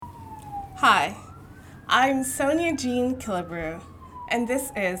Hi, I'm Sonia Jean Killebrew, and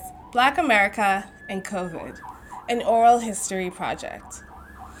this is Black America and COVID, an oral history project.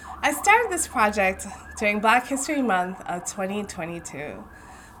 I started this project during Black History Month of 2022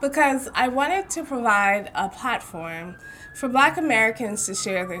 because I wanted to provide a platform for Black Americans to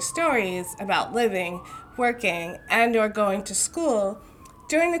share their stories about living, working, and or going to school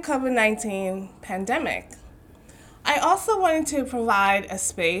during the COVID-19 pandemic. I also wanted to provide a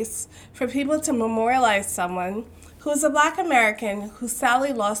space for people to memorialize someone who is a Black American who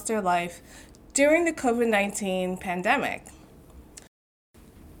sadly lost their life during the COVID-19 pandemic.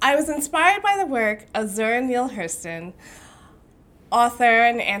 I was inspired by the work of Zora Neale Hurston, author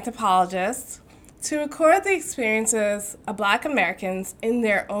and anthropologist, to record the experiences of Black Americans in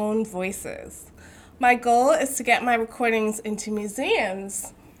their own voices. My goal is to get my recordings into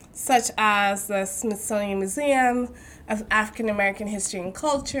museums, such as the Smithsonian Museum of African American History and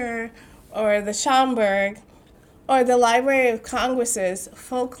Culture, or the Schomburg, or the Library of Congress's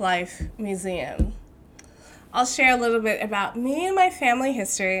Folklife Museum. I'll share a little bit about me and my family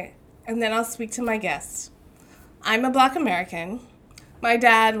history, and then I'll speak to my guests. I'm a Black American. My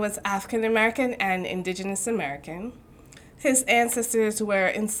dad was African American and Indigenous American. His ancestors were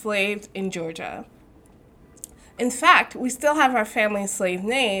enslaved in Georgia. In fact, we still have our family slave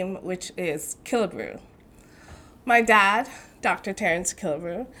name, which is Killebrew. My dad, Dr. Terrence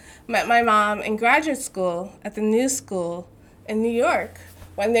Killebrew, met my mom in graduate school at the New School in New York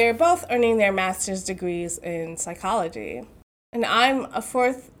when they were both earning their master's degrees in psychology. And I'm a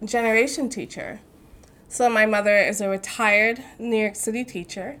fourth generation teacher. So my mother is a retired New York City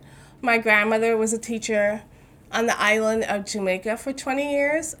teacher. My grandmother was a teacher on the island of Jamaica for 20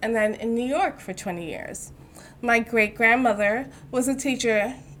 years and then in New York for 20 years. My great-grandmother was a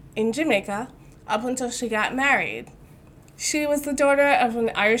teacher in Jamaica up until she got married. She was the daughter of an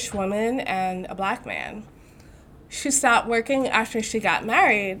Irish woman and a Black man. She stopped working after she got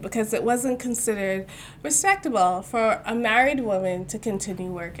married because it wasn't considered respectable for a married woman to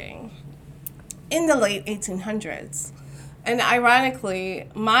continue working in the late 1800s. And ironically,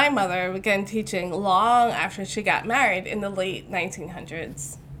 my mother began teaching long after she got married in the late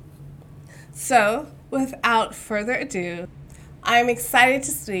 1900s. So, without further ado, I'm excited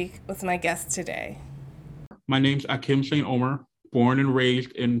to speak with my guest today. My name's Akim St. Omer, born and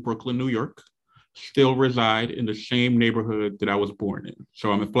raised in Brooklyn, New York. Still reside in the same neighborhood that I was born in. So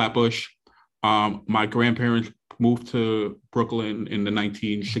I'm in Flatbush. My grandparents moved to Brooklyn in the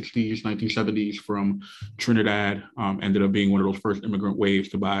 1960s, 1970s from Trinidad. Ended up being one of those first immigrant waves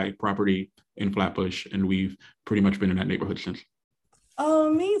to buy property in Flatbush. And we've pretty much been in that neighborhood since.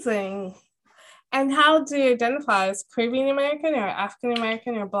 Oh, amazing. And how do you identify as Caribbean American or African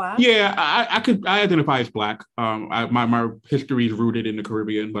American or Black? Yeah, I identify as Black. My history is rooted in the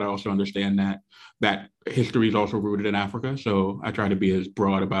Caribbean, but I also understand that history is also rooted in Africa. So I try to be as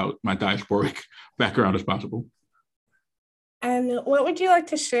broad about my diasporic background as possible. And what would you like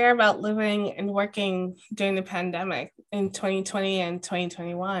to share about living and working during the pandemic in 2020 and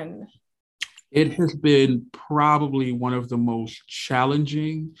 2021? It has been probably one of the most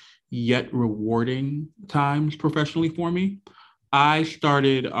challenging yet rewarding times professionally for me. I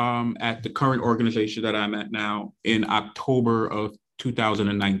started at the current organization that I'm at now in October of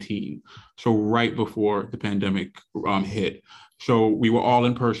 2019, so right before the pandemic hit. So we were all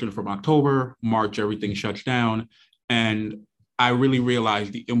in person from October, March, everything shuts down. And I really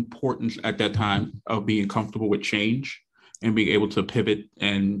realized the importance at that time of being comfortable with change and being able to pivot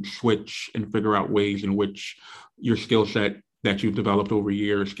and switch and figure out ways in which your skill set that you've developed over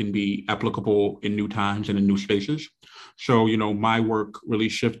years can be applicable in new times and in new spaces. So, my work really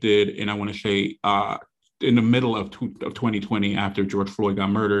shifted, and I want to say in the middle of 2020, after George Floyd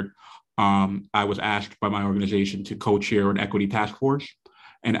got murdered, I was asked by my organization to co-chair an equity task force.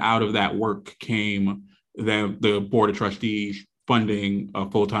 And out of that work came the board of trustees funding a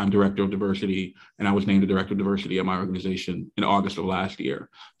full-time director of diversity, and I was named the director of diversity at my organization in August of last year.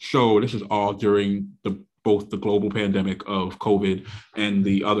 So this is all during both the global pandemic of COVID and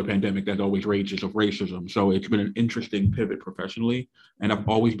the other pandemic that always rages of racism. So it's been an interesting pivot professionally. And I've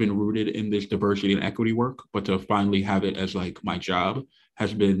always been rooted in this diversity and equity work, but to finally have it as like my job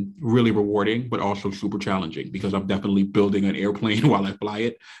has been really rewarding, but also super challenging because I'm definitely building an airplane while I fly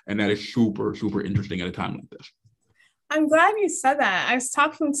it. And that is super, super interesting at a time like this. I'm glad you said that. I was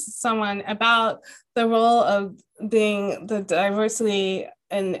talking to someone about the role of being the diversity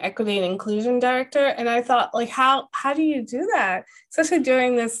and equity and inclusion director, and I thought, like, how do you do that, especially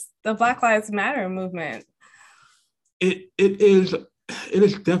during the Black Lives Matter movement? It is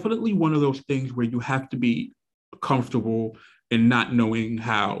definitely one of those things where you have to be comfortable in not knowing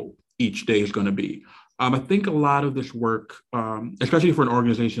how each day is going to be. I think a lot of this work, especially for an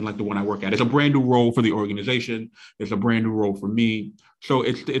organization like the one I work at, it's a brand new role for the organization. It's a brand new role for me. So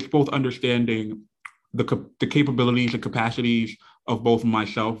it's both understanding the capabilities and capacities of both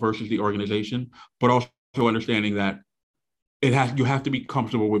myself versus the organization, but also understanding that you have to be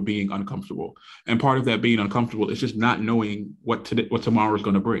comfortable with being uncomfortable. And part of that being uncomfortable is just not knowing what tomorrow is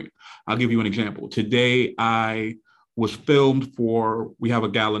going to bring. I'll give you an example. Today I was filmed for, we have a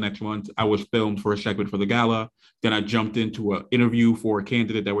gala next month. I was filmed for a segment for the gala. Then I jumped into an interview for a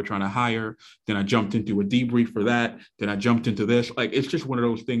candidate that we're trying to hire. Then I jumped into a debrief for that. Then I jumped into this. Like, it's just one of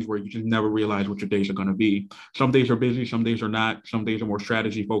those things where you just never realize what your days are going to be. Some days are busy, some days are not. Some days are more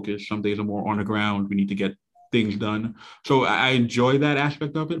strategy focused. Some days are more on the ground. We need to get things done. So I enjoy that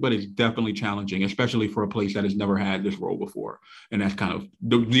aspect of it, but it's definitely challenging, especially for a place that has never had this role before. And that's kind of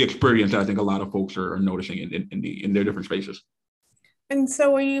the experience that I think a lot of folks are noticing in their different spaces. And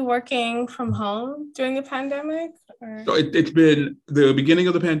so were you working from home during the pandemic? Or? So it's been the beginning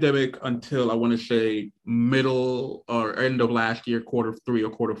of the pandemic until I want to say middle or end of last year, quarter three or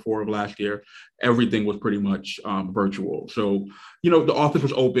quarter four of last year. Everything was pretty much virtual. So, the office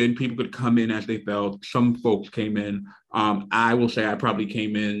was open. People could come in as they felt. Some folks came in. I will say I probably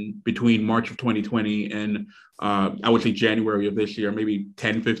came in between March of 2020 and I would say January of this year, maybe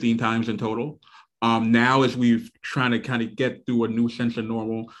 10, 15 times in total. Now, as we've trying to kind of get through a new sense of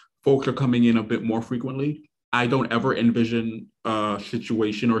normal, folks are coming in a bit more frequently. I don't ever envision a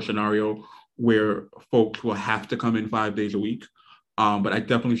situation or scenario where folks will have to come in 5 days a week. But I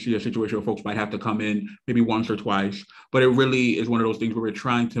definitely see a situation where folks might have to come in maybe once or twice. But it really is one of those things where we're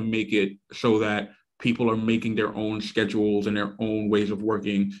trying to make it so that people are making their own schedules and their own ways of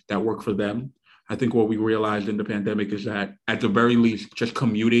working that work for them. I think what we realized in the pandemic is that at the very least, just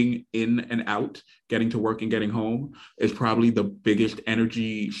commuting in and out, getting to work and getting home is probably the biggest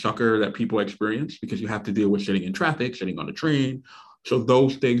energy sucker that people experience because you have to deal with sitting in traffic, sitting on the train. So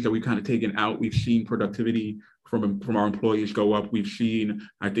those things that we've kind of taken out, we've seen productivity from our employees go up. We've seen,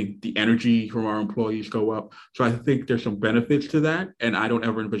 I think, the energy from our employees go up. So I think there's some benefits to that. And I don't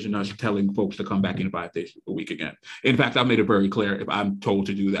ever envision us telling folks to come back in 5 days a week again. In fact, I've made it very clear, if I'm told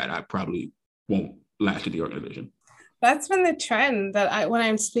to do that, I probably won't last at the organization. That's been the trend that when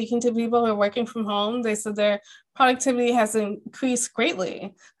I'm speaking to people who are working from home, they said their productivity has increased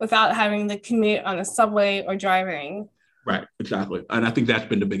greatly without having to commute on a subway or driving. Right, exactly. And I think that's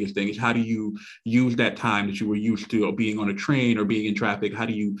been the biggest thing is how do you use that time that you were used to being on a train or being in traffic? How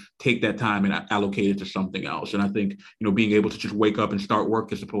do you take that time and allocate it to something else? And I think, being able to just wake up and start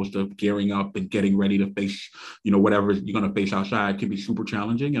work as opposed to gearing up and getting ready to face, whatever you're going to face outside can be super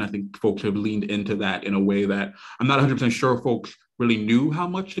challenging. And I think folks have leaned into that in a way that I'm not 100% sure folks really knew how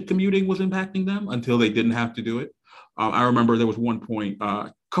much the commuting was impacting them until they didn't have to do it. I remember there was one point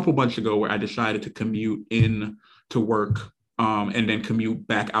a couple months ago where I decided to commute in to work and then commute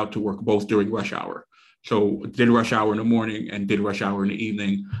back out to work both during rush hour. So did rush hour in the morning and did rush hour in the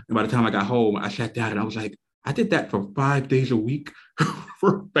evening. And by the time I got home, I sat down and I was like, I did that for 5 days a week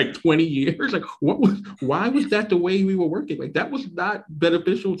for like 20 years. Like, why was that the way we were working? Like, that was not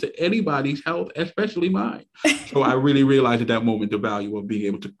beneficial to anybody's health, especially mine. So I really realized at that moment the value of being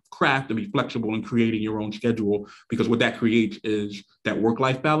able to craft and be flexible and creating your own schedule, because what that creates is that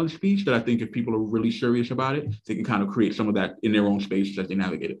work-life balance piece that I think if people are really serious about it, they can kind of create some of that in their own spaces as they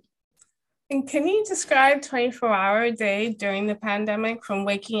navigate it. And can you describe 24-hour day during the pandemic from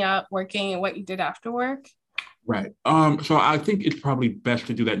waking up, working, and what you did after work? Right. So I think it's probably best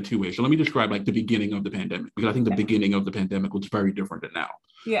to do that in two ways. So let me describe like the beginning of the pandemic, because I think the beginning of the pandemic was very different than now.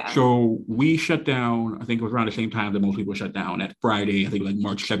 Yeah. So we shut down, I think it was around the same time that most people shut down at Friday, I think like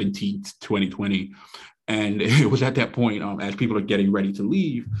March 17th, 2020. And it was at that point, as people are getting ready to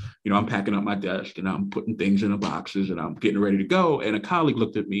leave, I'm packing up my desk and I'm putting things in the boxes and I'm getting ready to go. And a colleague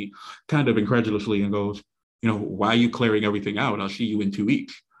looked at me kind of incredulously and goes, why are you clearing everything out? I'll see you in 2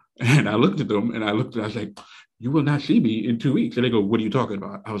 weeks. And I looked at them and I was like, you will not see me in 2 weeks. And they go, what are you talking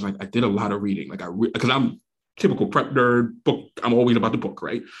about? I was like, I did a lot of reading. Like because I'm typical prep nerd book. I'm always about the book,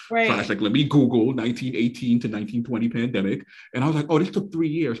 right? Right. So I was like, let me Google 1918 to 1920 pandemic. And I was like, oh, this took 3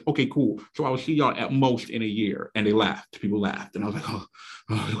 years. Okay, cool. So I will see y'all at most in a year. And they laughed. People laughed. And I was like,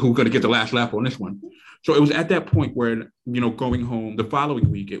 who's going to get the last laugh on this one? So it was at that point where, going home the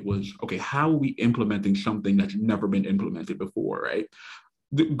following week, it was, okay, how are we implementing something that's never been implemented before, right?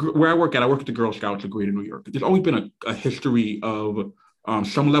 Where I work at the Girl Scouts of Greater New York. There's always been a history of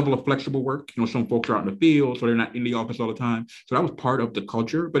some level of flexible work. Some folks are out in the field, so they're not in the office all the time. So that was part of the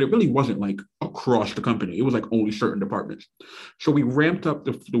culture, but it really wasn't like across the company. It was like only certain departments. So we ramped up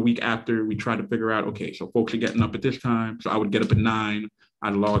the week after. We tried to figure out, okay, so folks are getting up at this time. So I would get up at 9.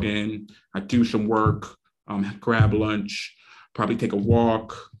 I'd log in, I'd do some work, grab lunch, probably take a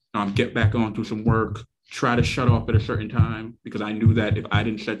walk, get back on, do some work, try to shut off at a certain time because I knew that if I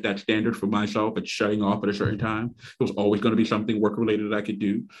didn't set that standard for myself at shutting off at a certain time, it was always going to be something work related that I could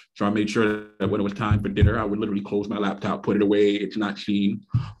do. So I made sure that when it was time for dinner, I would literally close my laptop, put it away, it's not seen,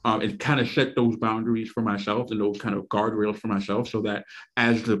 and kind of set those boundaries for myself and those kind of guardrails for myself so that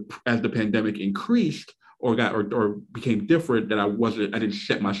as the pandemic increased, or became different, that I didn't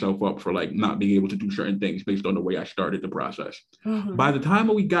set myself up for like not being able to do certain things based on the way I started the process. By the time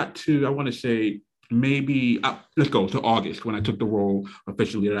we got to, I want to say maybe let's go to August when I took the role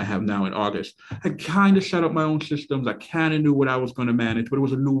officially that I have now in August. I kind of set up my own systems. I kind of knew what I was going to manage, but it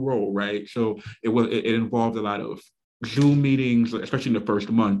was a new role, right? So it involved a lot of Zoom meetings, especially in the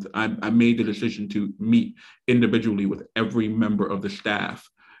first month. I made the decision to meet individually with every member of the staff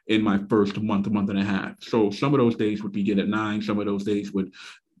in my first month and a half. So some of those days would begin at 9, some of those days would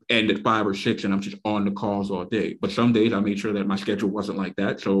end at 5 or 6, and I'm just on the calls all day. But some days I made sure that my schedule wasn't like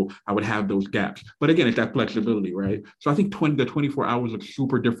that, so I would have those gaps. But again, it's that flexibility, right? So I think the 24 hours look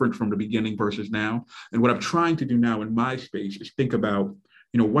super different from the beginning versus now. And what I'm trying to do now in my space is think about,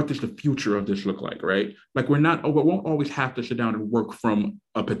 what does the future of this look like, right? Like we won't always have to sit down and work from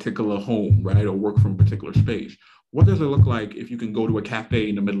a particular home, right? Or work from a particular space. What does it look like if you can go to a cafe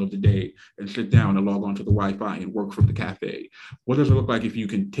in the middle of the day and sit down and log on to the Wi-Fi and work from the cafe? What does it look like if you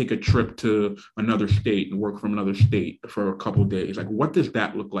can take a trip to another state and work from another state for a couple of days? Like, what does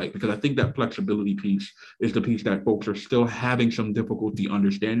that look like? Because I think that flexibility piece is the piece that folks are still having some difficulty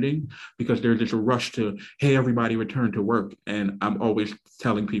understanding because there's this rush to, hey, everybody return to work. And I'm always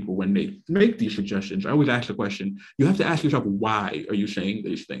telling people when they make these suggestions, I always ask the question, you have to ask yourself, why are you saying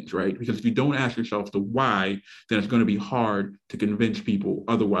these things, right? Because if you don't ask yourself the why, then it's going to be hard to convince people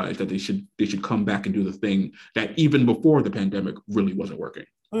otherwise that they should come back and do the thing that even before the pandemic really wasn't working.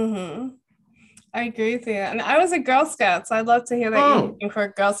 Mm-hmm. I agree with you. And I was a Girl Scout, so I'd love to hear that you're working for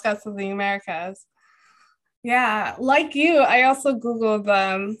Girl Scouts of the Americas. Yeah, like you, I also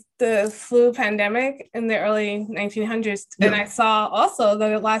Googled the flu pandemic in the early 1900s, and I saw also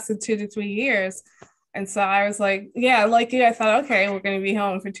that it lasted 2 to 3 years. And so I was like, yeah, like you, I thought, okay, we're going to be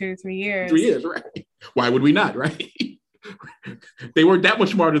home for 2 to 3 years. 3 years, right? Why would we not, right? They weren't that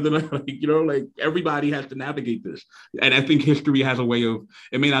much smarter than us. Like everybody has to navigate this. And I think history has a way of,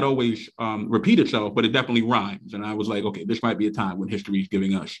 it may not always repeat itself, but it definitely rhymes. And I was like, okay, this might be a time when history is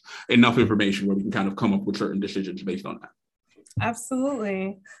giving us enough information where we can kind of come up with certain decisions based on that.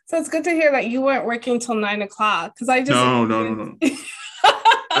 Absolutely. So it's good to hear that you weren't working till 9 o'clock. Because I just No.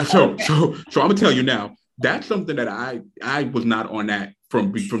 So I'm gonna tell you now, that's something that I was not on that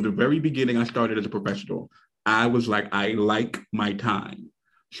from the very beginning. I started as a professional. I was like, I like my time.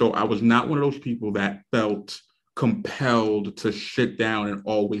 So I was not one of those people that felt compelled to sit down and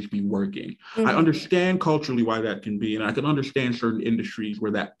always be working. Mm-hmm. I understand culturally why that can be, and I can understand certain industries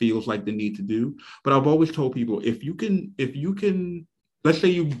where that feels like the need to do. But I've always told people, if you can, let's say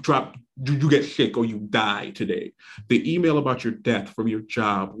you get sick or you die today, the email about your death from your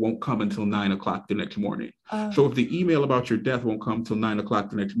job won't come until 9 o'clock the next morning. So if the email about your death won't come till 9 o'clock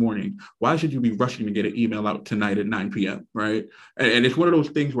the next morning, why should you be rushing to get an email out tonight at 9 p.m., right? And it's one of those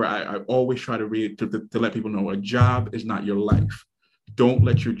things where I always try to read to let people know a job is not your life. Don't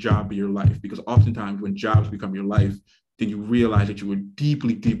let your job be your life, because oftentimes when jobs become your life, then you realize that you were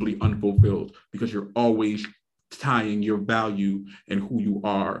deeply, deeply unfulfilled because you're always tying your value and who you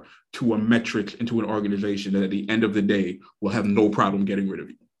are to a metrics and to an organization that at the end of the day will have no problem getting rid of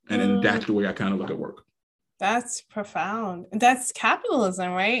you. And then that's the way I kind of look at work. That's profound. That's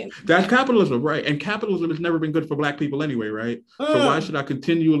capitalism, right? That's capitalism, right? And capitalism has never been good for Black people anyway, right? So why should I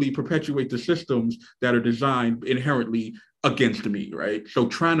continually perpetuate the systems that are designed inherently against me, right? So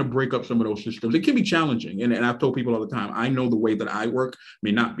trying to break up some of those systems, it can be challenging. And I've told people all the time, I know the way that I work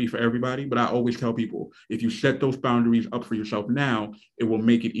may not be for everybody, but I always tell people, if you set those boundaries up for yourself now, it will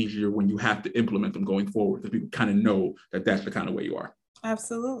make it easier when you have to implement them going forward, because people kind of know that that's the kind of way you are.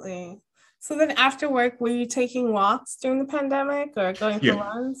 Absolutely. So then after work, were you taking walks during the pandemic or going for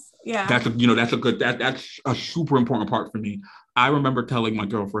runs? Yeah. That's a super important part for me. I remember telling my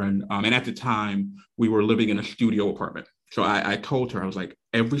girlfriend, and at the time we were living in a studio apartment. So I told her, I was like,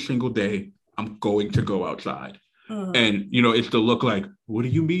 every single day I'm going to go outside. And, it's the look like, what do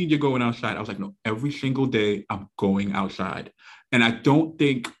you mean you're going outside? I was like, no, every single day I'm going outside. And I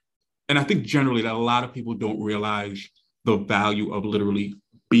think generally that a lot of people don't realize the value of literally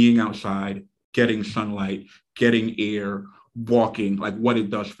being outside, getting sunlight, getting air, walking, like what it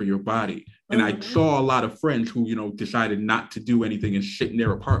does for your body. And I Mm-hmm. saw a lot of friends who, decided not to do anything and sit in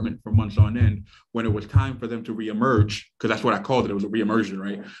their apartment for months on end when it was time for them to reemerge, because that's what I called it. It was a reemersion,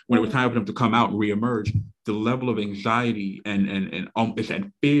 right? When it was time for them to come out and reemerge, the level of anxiety and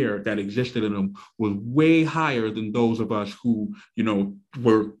fear that existed in them was way higher than those of us who,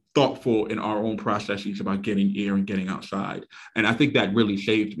 were thoughtful in our own processes about getting air and getting outside. And I think that really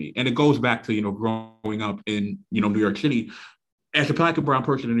saved me. And it goes back to, growing up in, New York City. As a black and brown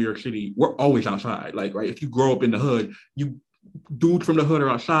person in New York City, we're always outside. Like, right, if you grow up in the hood, you dudes from the hood are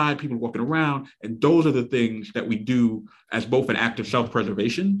outside, people walking around, and those are the things that we do as both an act of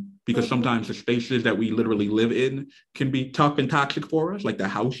self-preservation, because Mm-hmm. sometimes the spaces that we literally live in can be tough and toxic for us, like the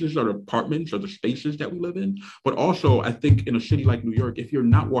houses or the apartments or the spaces that we live in. But also, I think in a city like New York, if you're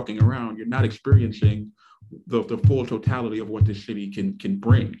not walking around, you're not experiencing the full totality of what this city can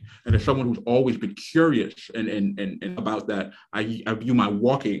bring. And as someone who's always been curious and about that, I view my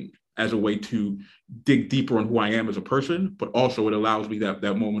walking as a way to dig deeper on who I am as a person, but also it allows me that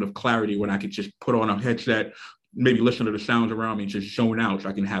moment of clarity when I could just put on a headset, maybe listen to the sounds around me, and just zone out so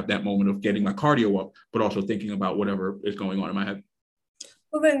I can have that moment of getting my cardio up, but also thinking about whatever is going on in my head.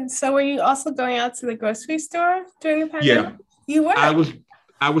 Well then, so were you also going out to the grocery store during the pandemic? Yeah, You I were. was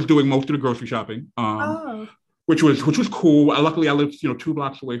I was doing most of the grocery shopping. Oh. Which was cool. Luckily, I lived 2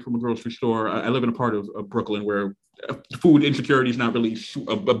 blocks away from a grocery store. I live in a part of Brooklyn where food insecurity is not really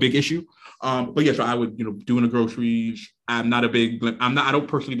a big issue. But yeah, so I would doing the groceries. I don't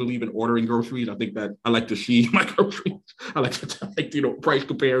personally believe in ordering groceries. I think that I like to see my groceries. I like to price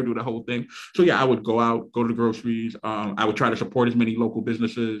compare, do the whole thing. So yeah, I would go to the groceries. I would try to support as many local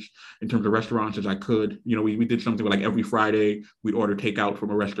businesses in terms of restaurants as I could. We did something like every Friday we'd order takeout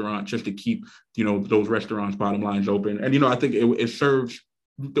from a restaurant just to keep those restaurants bottom lines open. And I think it serves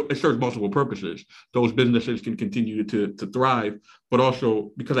multiple purposes. Those businesses can continue to thrive, but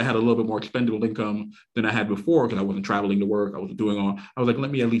also because I had a little bit more expendable income than I had before, because I wasn't traveling to work, I wasn't doing all. I was like,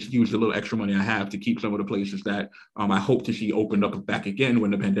 let me at least use the little extra money I have to keep some of the places that I hope to see opened up back again when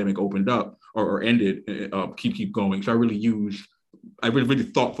the pandemic opened up or ended. Keep going. So I really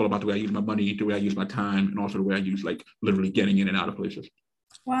thoughtful about the way I use my money, the way I use my time, and also the way I use like literally getting in and out of places.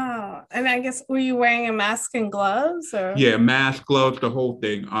 Wow. And I guess were you wearing a mask and gloves or? Yeah, mask, gloves, the whole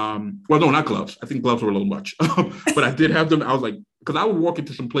thing. Well, no, not gloves. I think gloves were a little much, but I did have them. I was like, because I would walk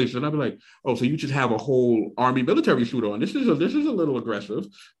into some places and I'd be like, oh, so you just have a whole army military suit on. This is a little aggressive.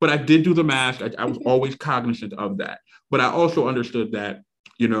 But I did do the mask. I was always cognizant of that. But I also understood that,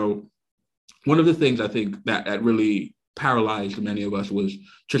 you know, one of the things I think that really paralyzed many of us was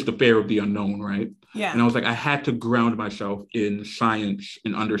just the fear of the unknown, right? And Yeah. I was like, I had to ground myself in science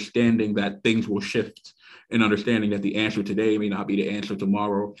and understanding that things will shift and understanding that the answer today may not be the answer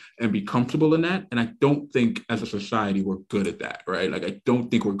tomorrow and be comfortable in that. And I don't think as a society we're good at that, right? Like, I don't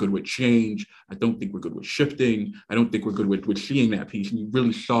think we're good with change. I don't think we're good with shifting. I don't think we're good with seeing that piece. And you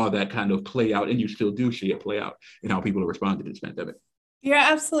really saw that kind of play out, and you still do see it play out in how people have responded to this pandemic. You're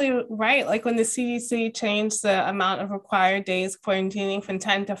absolutely right. Like when the CDC changed the amount of required days quarantining from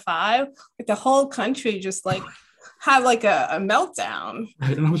 10 to 5, like the whole country just like had like a meltdown.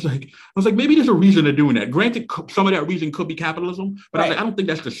 Right. And I was like, maybe there's a reason they're doing that. Granted, some of that reason could be capitalism, but I was like, Right. I don't think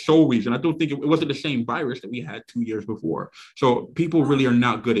that's the sole reason. I don't think it wasn't the same virus that we had 2 years before. So people really are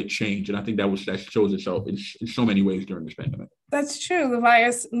not good at change. And I think that shows itself in so many ways during this pandemic. That's true. The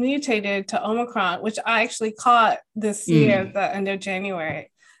virus mutated to Omicron, which I actually caught this year at Mm. the end of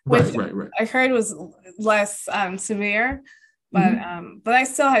January, which Right, right, right. I heard was less severe, Mhm. but I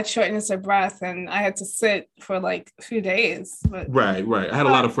still had shortness of breath and I had to sit for like a few days. But Right, right. I had a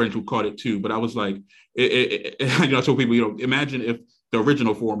lot of friends who caught it too, but I was like, I told people, imagine if the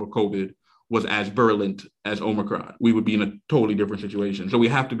original form of COVID was as virulent as Omicron, we would be in a totally different situation. So we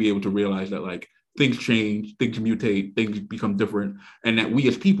have to be able to realize that like things change, things mutate, things become different, and that we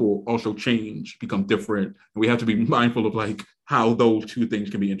as people also change, become different. And we have to be mindful of like how those two things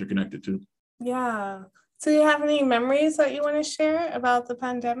can be interconnected too. yeah. So do you have any memories that you want to share about the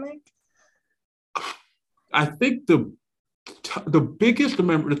pandemic? I think the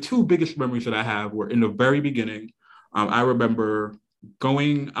two biggest memories that I have were in the very beginning. I remember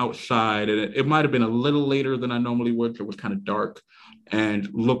going outside, and it might have been a little later than I normally would. So it was kind of dark, and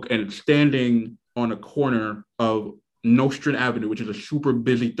standing on a corner of Nostrand Avenue, which is a super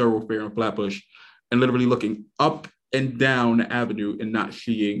busy thoroughfare in Flatbush, and literally looking up and down the avenue and not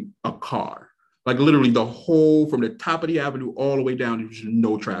seeing a car. Like literally the whole from the top of the avenue all the way down, there was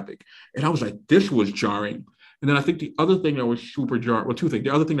no traffic. And I was like, this was jarring. And then I think the other thing that was super jarring, well, two things. The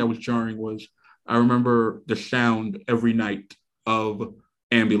other thing that was jarring was I remember the sound every night of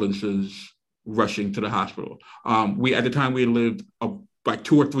ambulances rushing to the hospital. We at the time we had lived like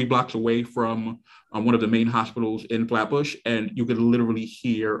 2 or 3 blocks away from one of the main hospitals in Flatbush, and you could literally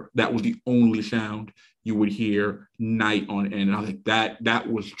hear that was the only sound you would hear night on end. And I was like, that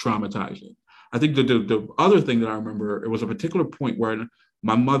was traumatizing. I think the other thing that I remember, it was a particular point where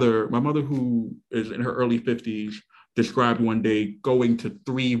my mother who is in her early 50s, described one day going to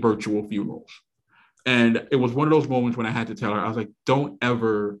 3 virtual funerals. And it was one of those moments when I had to tell her, I was like, don't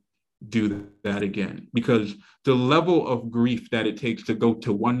ever do that again, because the level of grief that it takes to go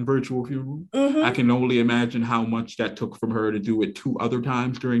to one virtual funeral, I can only imagine how much that took from her to do it 2 other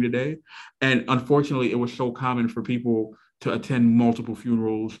times during the day. And unfortunately, it was so common for people to attend multiple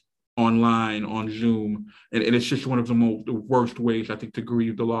funerals online on Zoom. And it's just one of the worst ways, I think, to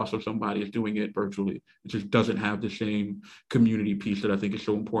grieve the loss of somebody, is doing it virtually. It just doesn't have the same community piece that I think is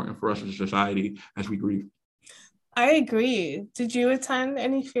so important for us as a society as we grieve. I agree. Did you attend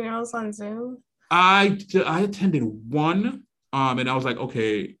any funerals on Zoom? I attended one, and I was like,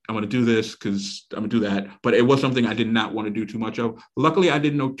 okay, I'm gonna do this because I'm gonna do that. But it was something I did not want to do too much of. Luckily, I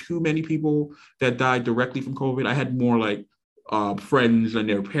didn't know too many people that died directly from COVID. I had more like friends and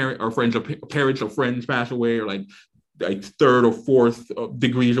their parent or friends of parents of friends pass away, or like third or fourth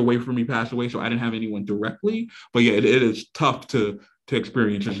degrees away from me pass away. So I didn't have anyone directly. But yeah, it is tough to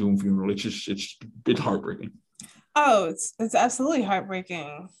experience a Zoom funeral. It's heartbreaking. Oh, it's absolutely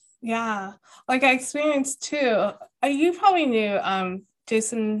heartbreaking. Yeah. Like I experienced too. You probably knew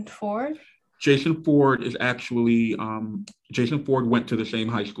Jason Ford. Jason Ford is actually Jason Ford went to the same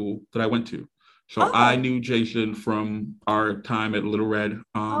high school that I went to. So I Oh. knew Jason from our time at Little Red.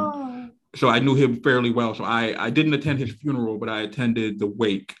 Oh. So I knew him fairly well. So I didn't attend his funeral, but I attended the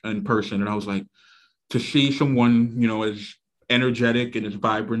wake in person. And I was like, to see someone, as energetic and as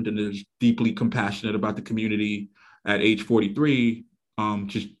vibrant and as deeply compassionate about the community at age 43,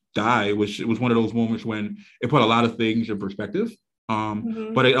 just die. It was one of those moments when it put a lot of things in perspective.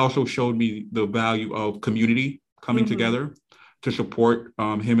 But it also showed me the value of community coming together to support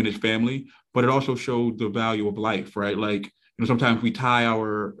him and his family. But it also showed the value of life, right? Like, sometimes we tie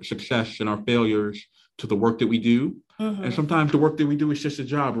our success and our failures to the work that we do. And sometimes the work that we do is just a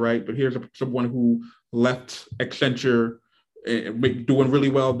job, right? But here's someone who left Accenture doing really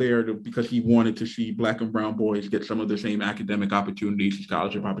well there because he wanted to see Black and brown boys get some of the same academic opportunities and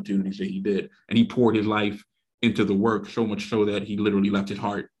scholarship opportunities that he did. And he poured his life into the work, so much so that he literally left his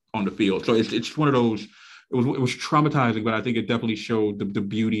heart on the field. So it's one of those, it was traumatizing, but I think it definitely showed the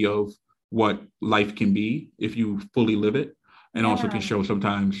beauty of what life can be if you fully live it. And also can show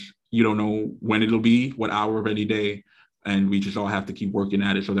sometimes you don't know when it'll be, what hour of any day. And we just all have to keep working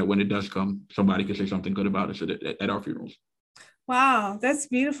at it so that when it does come, somebody can say something good about us at our funerals. Wow, that's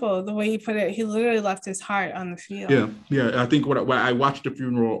beautiful. The way he put it, he literally left his heart on the Yeah, field. yeah. I think what I watched the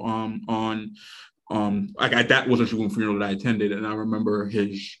funeral on that was a school funeral that I attended, and I remember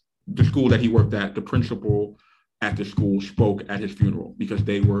the school that he worked at, the principal at the school spoke at his funeral because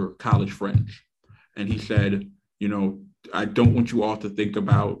they were college friends, and he said, I don't want you all to think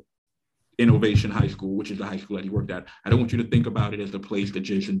about Innovation High School, which is the high school that he worked at. I don't want you to think about it as the place that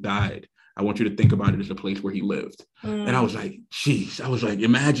Jason died. I want you to think about it as the place where he lived. And I was like, geez, I was like,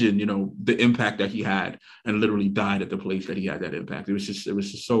 imagine, the impact that he had and literally died at the place that he had that impact. It was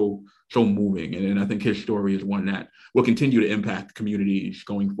just so moving. And I think his story is one that will continue to impact communities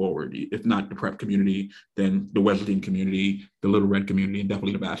going forward. If not the prep community, then the Wesleyan community, the Little Red community, and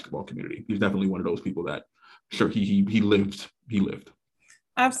definitely the basketball community. He's definitely one of those people that, sure, he lived.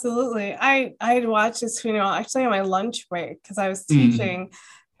 Absolutely. I had watched his funeral actually on my lunch break because I was Mm. teaching.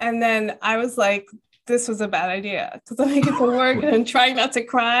 And then I was like, this was a bad idea because then I get to work and I'm trying not to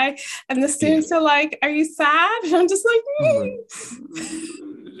cry. And the Yeah. students are like, are you sad? And I'm just like, Like, this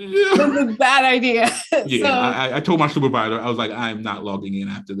yeah. is a bad idea. Yeah, So I told my supervisor, I was like, I'm not logging in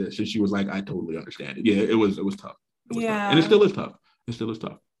after this. And she was like, I totally understand it. Yeah, it was tough. It was tough. And it yeah, still is tough. It still is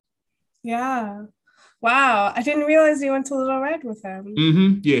tough. yeah. Wow. I didn't realize you went to Little Red with him.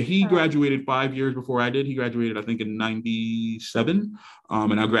 Yeah, he Yeah. graduated 5 years before I did. He graduated, I think, in 97.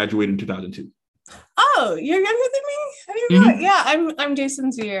 And I graduated in 2002. Oh, you're younger than me? I didn't realize. Mm-hmm. Yeah, I'm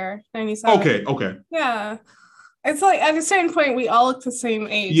Jason's year, 97. Okay, okay. Yeah. It's like at a certain point, we all look the same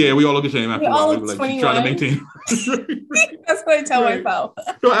age. Yeah, we all look the same We after a while. all We look were like, she's trying to 21. maintain. That's what I tell Right. myself.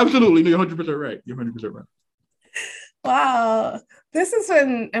 No, absolutely. No, you're 100% right. You're 100% right. Wow. This has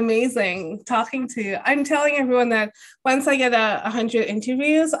been amazing talking to you. I'm telling everyone that once I get 100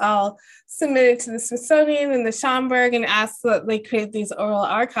 interviews, I'll submit it to the Smithsonian and the Schomburg and ask that they create these oral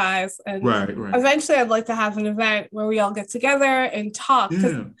archives. And Right, right. eventually I'd like to have an event where we all get together and talk,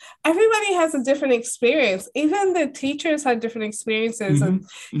 because everybody has a different experience. Even the teachers had different experiences. And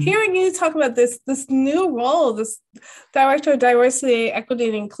hearing you talk about this new role, this Director of Diversity, Equity,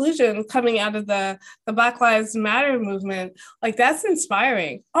 and Inclusion coming out of the Black Lives Matter movement, like that's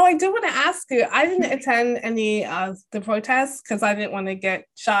inspiring. Oh, I do want to ask you, I didn't attend any of the protests because I didn't want to get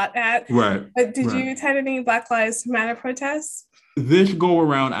shot at. Right. But did you attend any Black Lives Matter protests? This go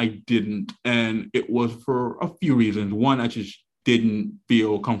around, I didn't. And it was for a few reasons. One, I just didn't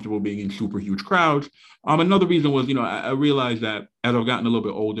feel comfortable being in super huge crowds. Another reason was, I realized that as I've gotten a little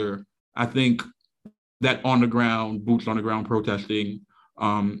bit older, I think that on the ground, boots on the ground protesting,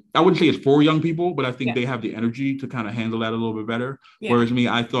 I wouldn't say it's for young people, but I think they have the energy to kind of handle that a little bit better. Whereas me,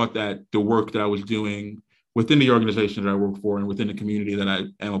 I thought that the work that I was doing within the organization that I work for and within the community that I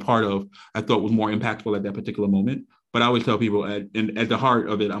am a part of, I thought was more impactful at that particular moment. But I always tell people at the heart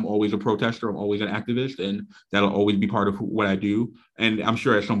of it, I'm always a protester. I'm always an activist, and that'll always be part of what I do. And I'm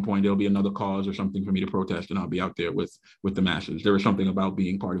sure at some point there'll be another cause or something for me to protest, and I'll be out there with the masses. There is something about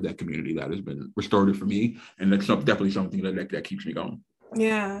being part of that community that has been restorative for me, and that's definitely something that keeps me going.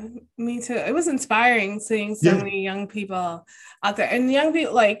 Yeah, me too. It was inspiring seeing so many young people out there, and young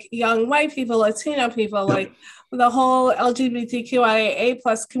people, like young white people, Latino people, like the whole LGBTQIA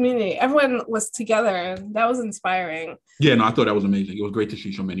plus community. Everyone was together, and that was inspiring. Yeah, no, I thought that was amazing. It was great to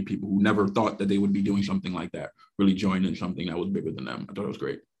see so many people who never thought that they would be doing something like that really join in something that was bigger than them. I thought it was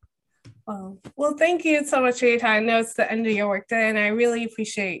great. Well, thank you so much for your time. I know it's the end of your workday, and I really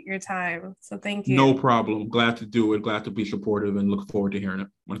appreciate your time. So thank you. No problem. Glad to do it. Glad to be supportive, and look forward to hearing it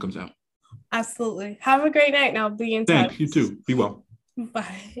when it comes out. Absolutely. Have a great night, and I'll be in touch. Thanks. You too. Be well.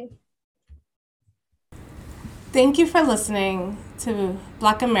 Bye. Thank you for listening to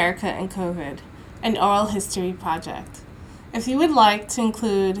Black America and COVID, an oral history project. If you would like to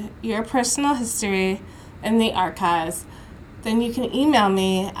include your personal history in the archives, then you can email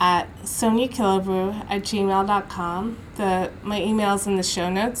me at soniakillebrew@gmail.com. My email is in the show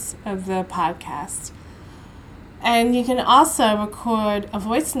notes of the podcast. And you can also record a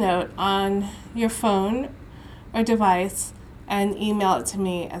voice note on your phone or device and email it to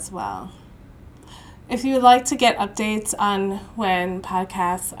me as well. If you would like to get updates on when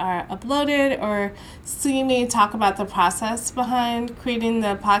podcasts are uploaded or see me talk about the process behind creating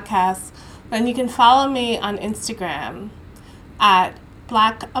the podcast, then you can follow me on Instagram at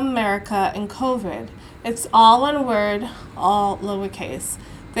Black America and COVID. It's all one word, all lowercase.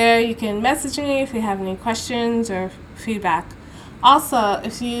 There you can message me if you have any questions or feedback. Also,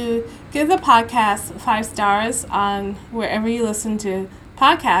 if you give the podcast 5 stars on wherever you listen to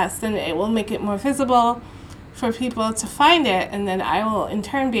podcasts, then it will make it more visible for people to find it, and then I will in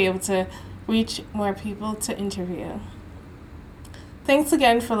turn be able to reach more people to interview. Thanks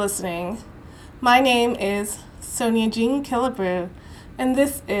again for listening. My name is Sonia Jean Killebrew, and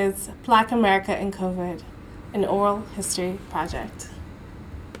this is Black America and COVID, an oral history project.